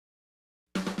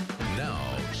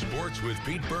Sports with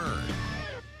Pete Byrne.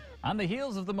 On the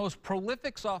heels of the most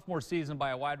prolific sophomore season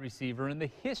by a wide receiver in the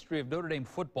history of Notre Dame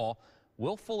football,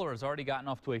 Will Fuller has already gotten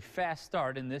off to a fast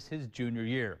start in this his junior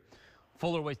year.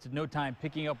 Fuller wasted no time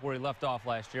picking up where he left off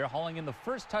last year, hauling in the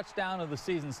first touchdown of the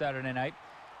season Saturday night,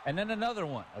 and then another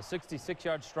one, a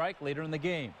 66-yard strike later in the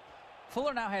game.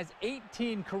 Fuller now has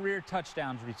 18 career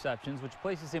touchdowns receptions, which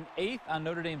places him 8th on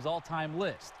Notre Dame's all-time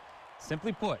list.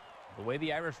 Simply put, the way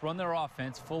the Irish run their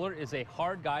offense, Fuller is a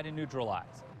hard guy to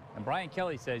neutralize. And Brian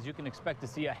Kelly says you can expect to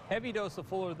see a heavy dose of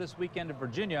Fuller this weekend in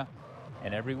Virginia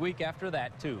and every week after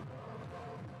that, too.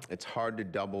 It's hard to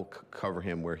double cover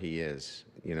him where he is.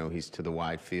 You know, he's to the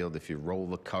wide field. If you roll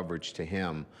the coverage to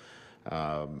him,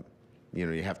 you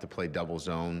know, you have to play double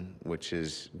zone, which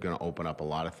is going to open up a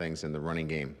lot of things in the running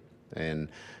game. And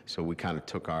so we kind of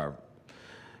took our,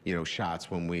 you know, shots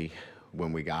when we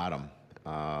got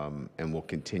them, and we'll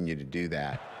continue to do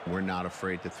that. We're not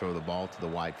afraid to throw the ball to the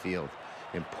wide field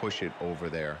and push it over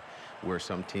there, where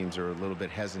some teams are a little bit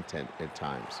hesitant at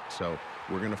times. So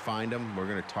we're going to find him. We're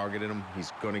going to target him.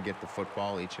 He's going to get the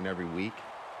football each and every week.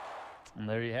 And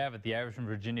there you have it. The Irish and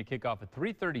Virginia kickoff at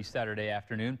 3:30 Saturday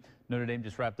afternoon. Notre Dame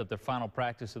just wrapped up their final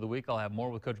practice of the week. I'll have more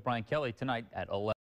with Coach Brian Kelly tonight at 11.